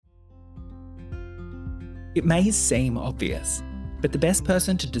It may seem obvious, but the best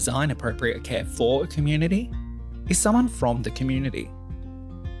person to design appropriate care for a community is someone from the community.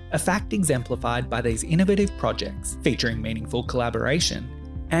 A fact exemplified by these innovative projects featuring meaningful collaboration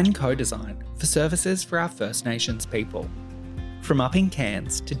and co-design for services for our First Nations people. From up in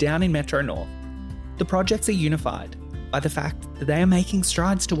Cairns to down in Metro North, the projects are unified by the fact that they are making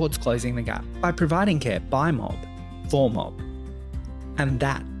strides towards closing the gap by providing care by mob, for mob. And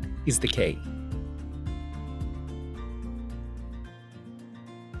that is the key.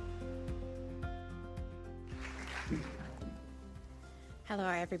 Hello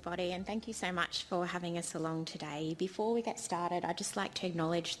everybody, and thank you so much for having us along today. Before we get started, I'd just like to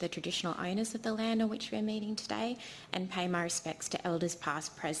acknowledge the traditional owners of the land on which we're meeting today and pay my respects to elders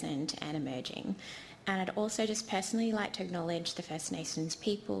past, present and emerging. And I'd also just personally like to acknowledge the First Nations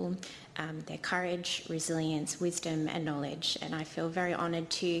people, their courage, resilience, wisdom and knowledge. And I feel very honoured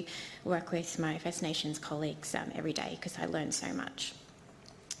to work with my First Nations colleagues every day because I learn so much.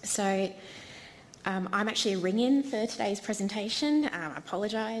 So I'm actually a ring-in for today's presentation. I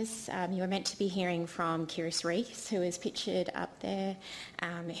apologise. You were meant to be hearing from Kiris Rees, who is pictured up there,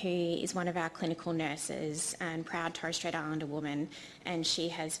 who is one of our clinical nurses and proud Torres Strait Islander woman, and she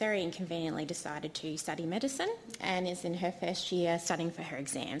has very inconveniently decided to study medicine and is in her first year studying for her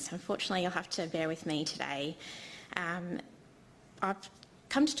exams. Unfortunately, you'll have to bear with me today. I've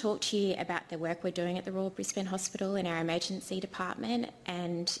come to talk to you about the work we're doing at the Royal Brisbane Hospital in our emergency department,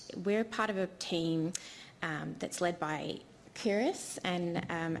 and we're part of a team that's led by Kiris and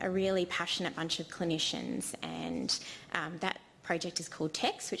a really passionate bunch of clinicians, and that project is called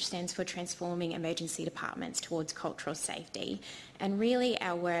TECS, which stands for Transforming Emergency Departments Towards Cultural Safety. And really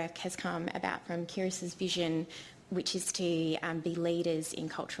our work has come about from Kiris's vision, which is to be leaders in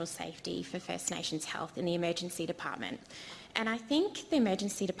cultural safety for First Nations health in the emergency department. And I think the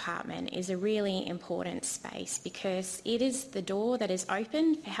emergency department is a really important space because it is the door that is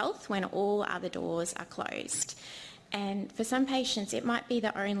open for health when all other doors are closed. And for some patients, it might be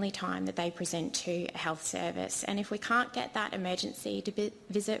the only time that they present to a health service. And if we can't get that emergency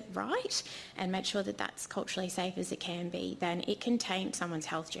visit right and make sure that that's culturally safe as it can be, then it can taint someone's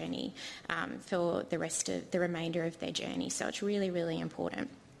health journey for the remainder of their journey. So it's really, really important.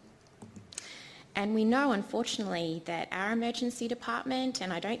 And we know, unfortunately, that our emergency department,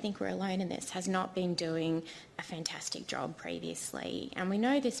 and I don't think we're alone in this, has not been doing a fantastic job previously. And we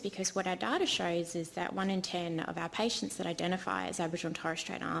know this because what our data shows is that 1 in 10 of our patients that identify as Aboriginal and Torres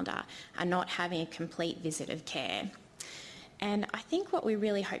Strait Islander are not having a complete visit of care. And I think what we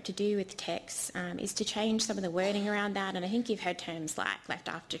really hope to do with TECS is to change some of the wording around that. And I think you've heard terms like left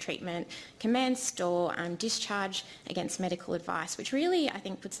after treatment, command store, discharge against medical advice, which really I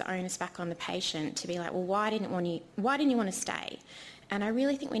think puts the onus back on the patient to be like, well, why didn't you want to stay? And I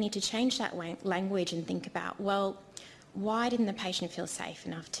really think we need to change that language and think about, well, why didn't the patient feel safe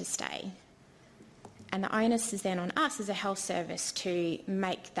enough to stay? And the onus is then on us as a health service to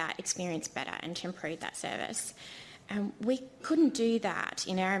make that experience better and to improve that service. We couldn't do that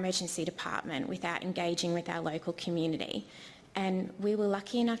in our emergency department without engaging with our local community. And we were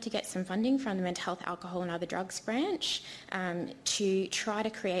lucky enough to get some funding from the Mental Health, Alcohol and Other Drugs branch to try to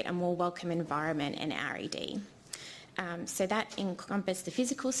create a more welcome environment in our ED. So that encompassed the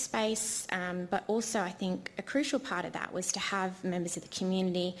physical space, but also I think a crucial part of that was to have members of the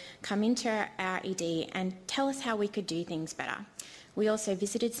community come into our ED and tell us how we could do things better. We also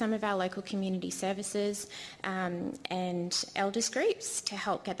visited some of our local community services and elders groups to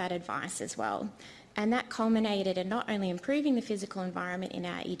help get that advice as well. And that culminated in not only improving the physical environment in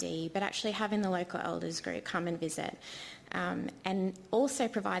our ED, but actually having the local elders group come and visit. And also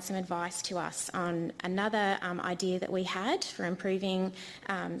provide some advice to us on another idea that we had for improving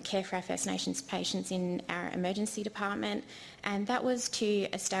care for our First Nations patients in our emergency department, and that was to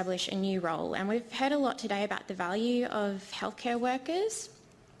establish a new role. And we've heard a lot today about the value of healthcare workers,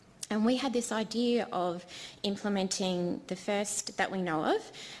 and we had this idea of implementing the first that we know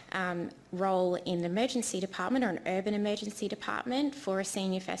of role in the emergency department or an urban emergency department for a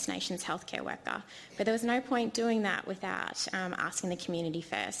senior First Nations healthcare worker. But there was no point doing that without asking the community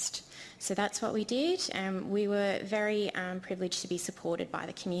first. So that's what we did, and we were very privileged to be supported by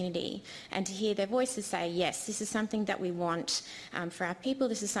the community and to hear their voices say, yes, this is something that we want for our people,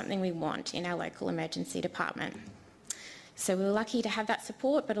 this is something we want in our local emergency department. So we were lucky to have that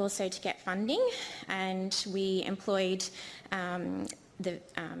support, but also to get funding, and we employed the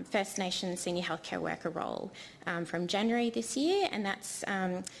First Nations senior healthcare worker role from January this year, and that's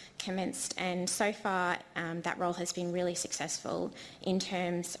commenced, and so far that role has been really successful in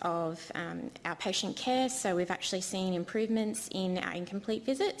terms of our patient care. So we've actually seen improvements in our incomplete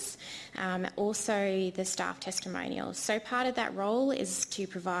visits, also the staff testimonials. So part of that role is to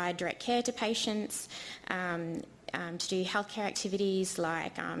provide direct care to patients, to do healthcare activities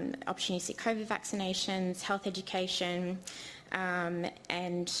like opportunistic COVID vaccinations, health education,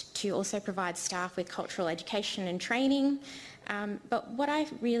 and to also provide staff with cultural education and training. But what I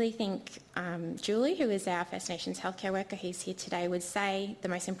really think Julie, who is our First Nations healthcare worker who's here today, would say the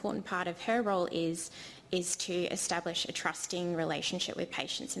most important part of her role is to establish a trusting relationship with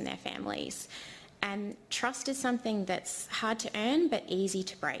patients and their families. And trust is something that's hard to earn but easy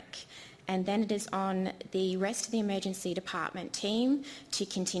to break. And then it is on the rest of the emergency department team to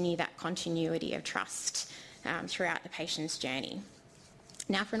continue that continuity of trust throughout the patient's journey.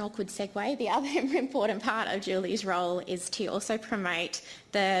 Now, for an awkward segue, the other important part of Julie's role is to also promote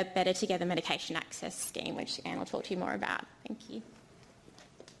the Better Together medication access scheme, which Anne will talk to you more about. Thank you.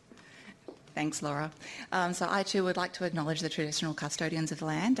 Thanks, Laura. So I too would like to acknowledge the traditional custodians of the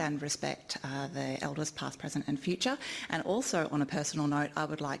land and respect the elders past, present and future. And also, on a personal note, I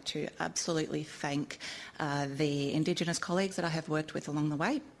would like to absolutely thank the Indigenous colleagues that I have worked with along the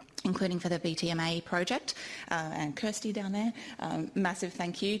way, including for the BTMA project, and Kirsty down there. Massive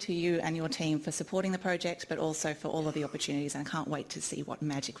thank you to you and your team for supporting the project, but also for all of the opportunities, and I can't wait to see what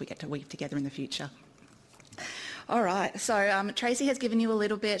magic we get to weave together in the future. All right, so Tracy has given you a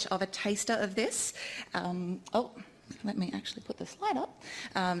little bit of a taster of this. Let me actually put the slide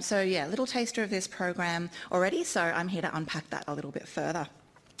up. So yeah, a little taster of this program already, so I'm here to unpack that a little bit further.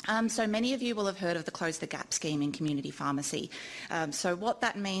 So many of you will have heard of the Close the Gap scheme in community pharmacy. So what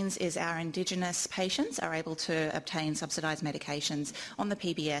that means is our Indigenous patients are able to obtain subsidised medications on the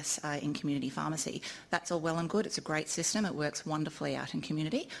PBS in community pharmacy. That's all well and good. It's a great system. It works wonderfully out in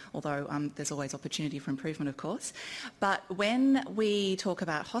community, although there's always opportunity for improvement, of course. But when we talk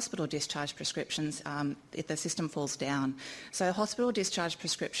about hospital discharge prescriptions, the system falls down. So hospital discharge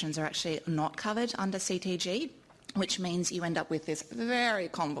prescriptions are actually not covered under CTG, which means you end up with this very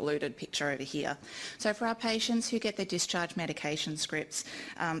convoluted picture over here. So for our patients who get their discharge medication scripts,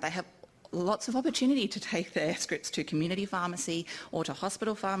 they have lots of opportunity to take their scripts to community pharmacy or to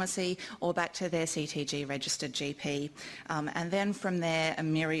hospital pharmacy or back to their CTG registered GP. And then from there, a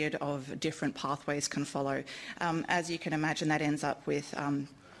myriad of different pathways can follow. As you can imagine, that ends up with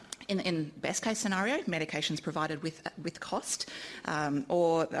in best case scenario, medications provided with cost,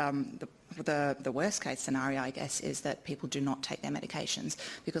 or the worst case scenario, I guess, is that people do not take their medications,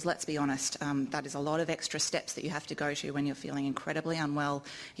 because let's be honest, that is a lot of extra steps that you have to go to when you're feeling incredibly unwell,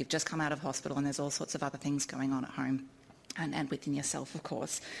 you've just come out of hospital and there's all sorts of other things going on at home. And within yourself, of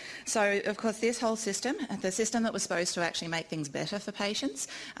course. So, of course, this whole system, the system that was supposed to actually make things better for patients,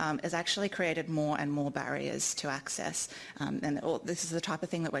 has actually created more and more barriers to access. And this is the type of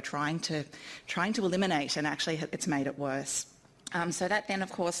thing that we're trying to eliminate, and actually it's made it worse. So that then,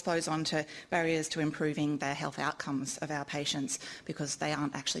 of course, flows on to barriers to improving the health outcomes of our patients, because they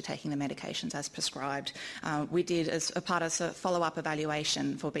aren't actually taking the medications as prescribed. We did, as a part of a follow-up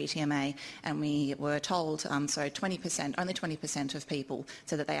evaluation for BTMA, and we were told, only 20% of people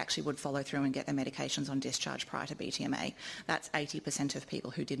said that they actually would follow through and get their medications on discharge prior to BTMA. That's 80% of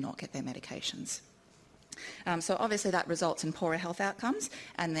people who did not get their medications. So obviously that results in poorer health outcomes,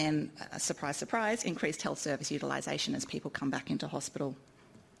 and then, surprise, surprise, increased health service utilisation as people come back into hospital.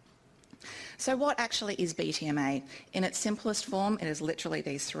 So what actually is BTMA? In its simplest form, it is literally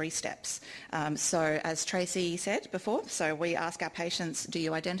these 3 steps. So as Tracy said before, so we ask our patients, do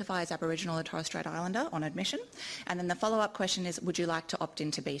you identify as Aboriginal or Torres Strait Islander on admission? And then the follow-up question is, would you like to opt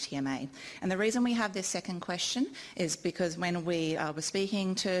into BTMA? And the reason we have this second question is because when we were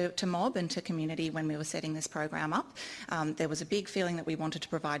speaking to mob and to community when we were setting this program up, there was a big feeling that we wanted to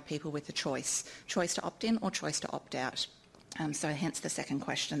provide people with a choice to opt in or choice to opt out. So hence the second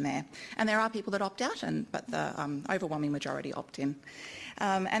question there. And there are people that opt out, but the overwhelming majority opt in.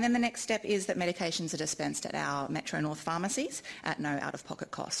 And then the next step is that medications are dispensed at our Metro North pharmacies at no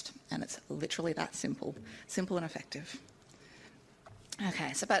out-of-pocket cost. And it's literally that simple and effective.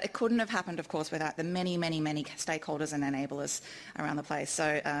 Okay, but it couldn't have happened, of course, without the many, many, many stakeholders and enablers around the place.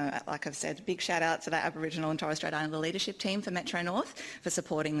 So, like I've said, big shout out to the Aboriginal and Torres Strait Islander leadership team for Metro North for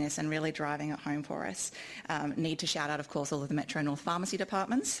supporting this and really driving it home for us. Need to shout out, of course, all of the Metro North pharmacy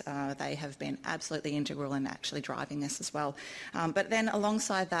departments. They have been absolutely integral in actually driving this as well. But then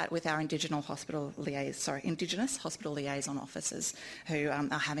alongside that, with our Indigenous hospital liaison officers who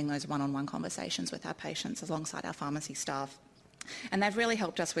are having those one-on-one conversations with our patients alongside our pharmacy staff. And they've really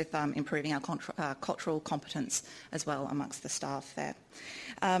helped us with improving our cultural competence as well amongst the staff there.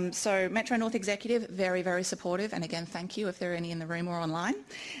 So Metro North Executive, very, very supportive, and again, thank you if there are any in the room or online.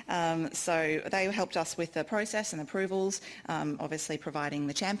 So they helped us with the process and approvals, obviously providing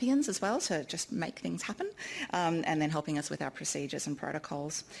the champions as well to just make things happen, and then helping us with our procedures and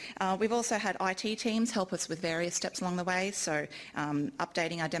protocols. We've also had IT teams help us with various steps along the way, so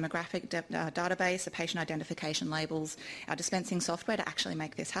updating our demographic database, the patient identification labels, our dispensing software to actually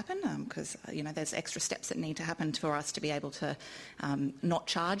make this happen, because there's extra steps that need to happen for us to be able to not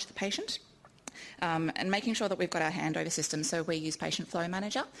charge the patient. And making sure that we've got our handover system. So we use Patient Flow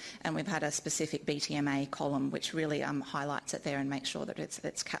Manager, and we've had a specific BTMA column which really highlights it there and makes sure that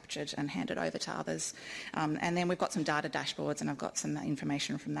it's captured and handed over to others. And then we've got some data dashboards, and I've got some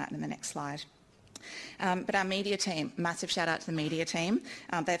information from that in the next slide. But our media team, massive shout out to the media team.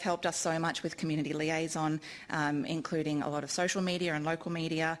 They've helped us so much with community liaison, including a lot of social media and local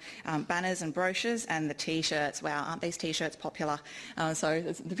media, banners and brochures, and the T-shirts. Wow, aren't these T-shirts popular? So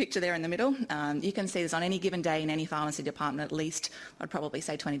the picture there in the middle, you can see there's on any given day in any pharmacy department, at least I'd probably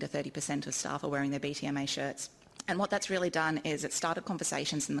say 20 to 30% of staff are wearing their BTMA shirts. And what that's really done is it started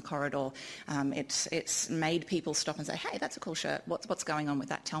conversations in the corridor. It's made people stop and say, hey, that's a cool shirt. What's going on with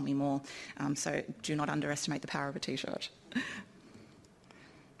that? Tell me more. So do not underestimate the power of a T-shirt.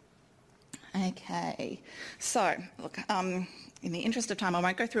 Okay. So, look, in the interest of time, I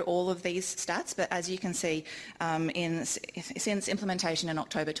won't go through all of these stats, but as you can see, since implementation in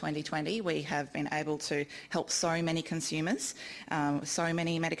October 2020, we have been able to help so many consumers, so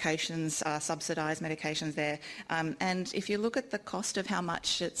many medications, subsidised medications there. And if you look at the cost of how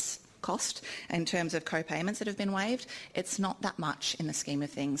much it's cost in terms of co-payments that have been waived, it's not that much in the scheme of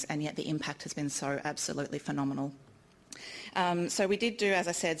things, and yet the impact has been so absolutely phenomenal. So we did do, as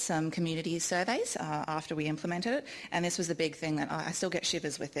I said, some community surveys after we implemented it, and this was the big thing that I still get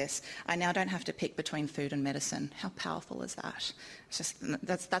shivers with this. I now don't have to pick between food and medicine. How powerful is that? It's just,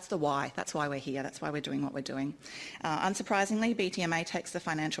 that's the why. That's why we're here. That's why we're doing what we're doing. Unsurprisingly, BTMA takes the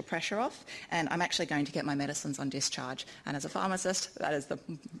financial pressure off, and I'm actually going to get my medicines on discharge. And as a pharmacist, that is the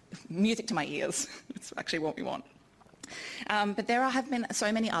music to my ears. It's actually what we want. But there have been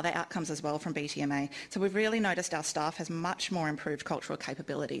so many other outcomes as well from BTMA. So we've really noticed our staff has much more improved cultural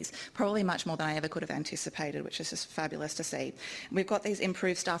capabilities, probably much more than I ever could have anticipated, which is just fabulous to see. We've got these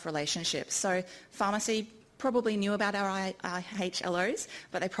improved staff relationships. So pharmacy probably knew about our IHLOs,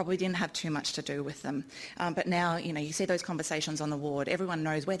 but they probably didn't have too much to do with them. But now, you see those conversations on the ward. Everyone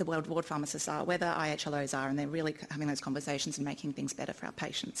knows where the ward pharmacists are, where the IHLOs are, and they're really having those conversations and making things better for our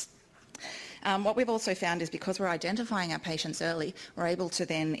patients. What we've also found is because we're identifying our patients early, we're able to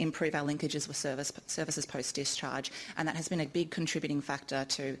then improve our linkages with services post-discharge, and that has been a big contributing factor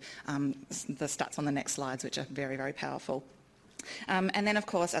to the stats on the next slides, which are very, very powerful. And then, of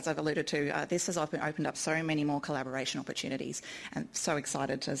course, as I've alluded to, this has opened up so many more collaboration opportunities, and so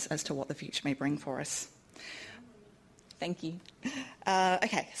excited as to what the future may bring for us. Thank you.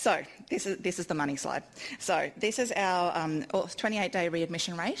 Okay, so this is the money slide. So this is our 28-day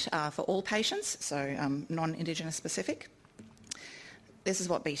readmission rate for all patients, so non-Indigenous specific. This is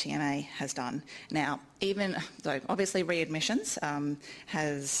what BTMA has done. Now, even though obviously readmissions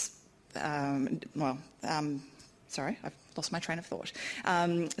sorry, I've lost my train of thought.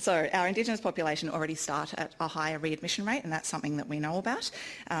 So our Indigenous population already start at a higher readmission rate, and that's something that we know about.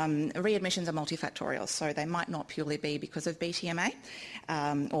 Readmissions are multifactorial, so they might not purely be because of BTMA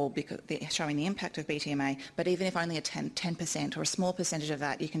or because they're showing the impact of BTMA, but even if only a 10% or a small percentage of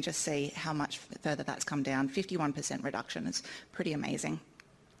that, you can just see how much further that's come down. 51% reduction is pretty amazing.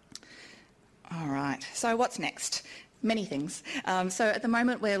 All right, so what's next? Many things. So at the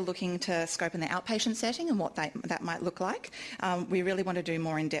moment we're looking to scope in the outpatient setting and what that might look like. We really want to do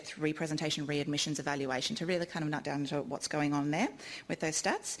more in-depth representation, readmissions evaluation to really kind of nut down into what's going on there with those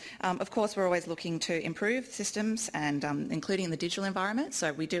stats. Of course, we're always looking to improve systems and including the digital environment.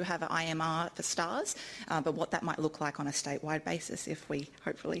 So we do have an IMR for STARS, but what that might look like on a statewide basis if we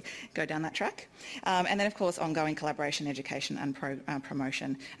hopefully go down that track. And then, of course, ongoing collaboration, education and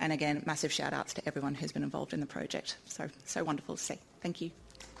promotion. And again, massive shout outs to everyone who's been involved in the project. So wonderful to see. Thank you.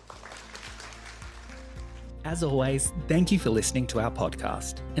 As always, thank you for listening to our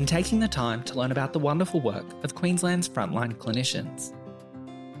podcast and taking the time to learn about the wonderful work of Queensland's frontline clinicians.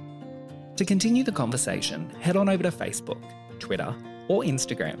 To continue the conversation, head on over to Facebook, Twitter, or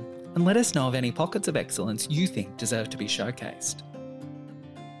Instagram and let us know of any pockets of excellence you think deserve to be showcased.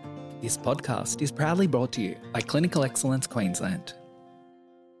 This podcast is proudly brought to you by Clinical Excellence Queensland.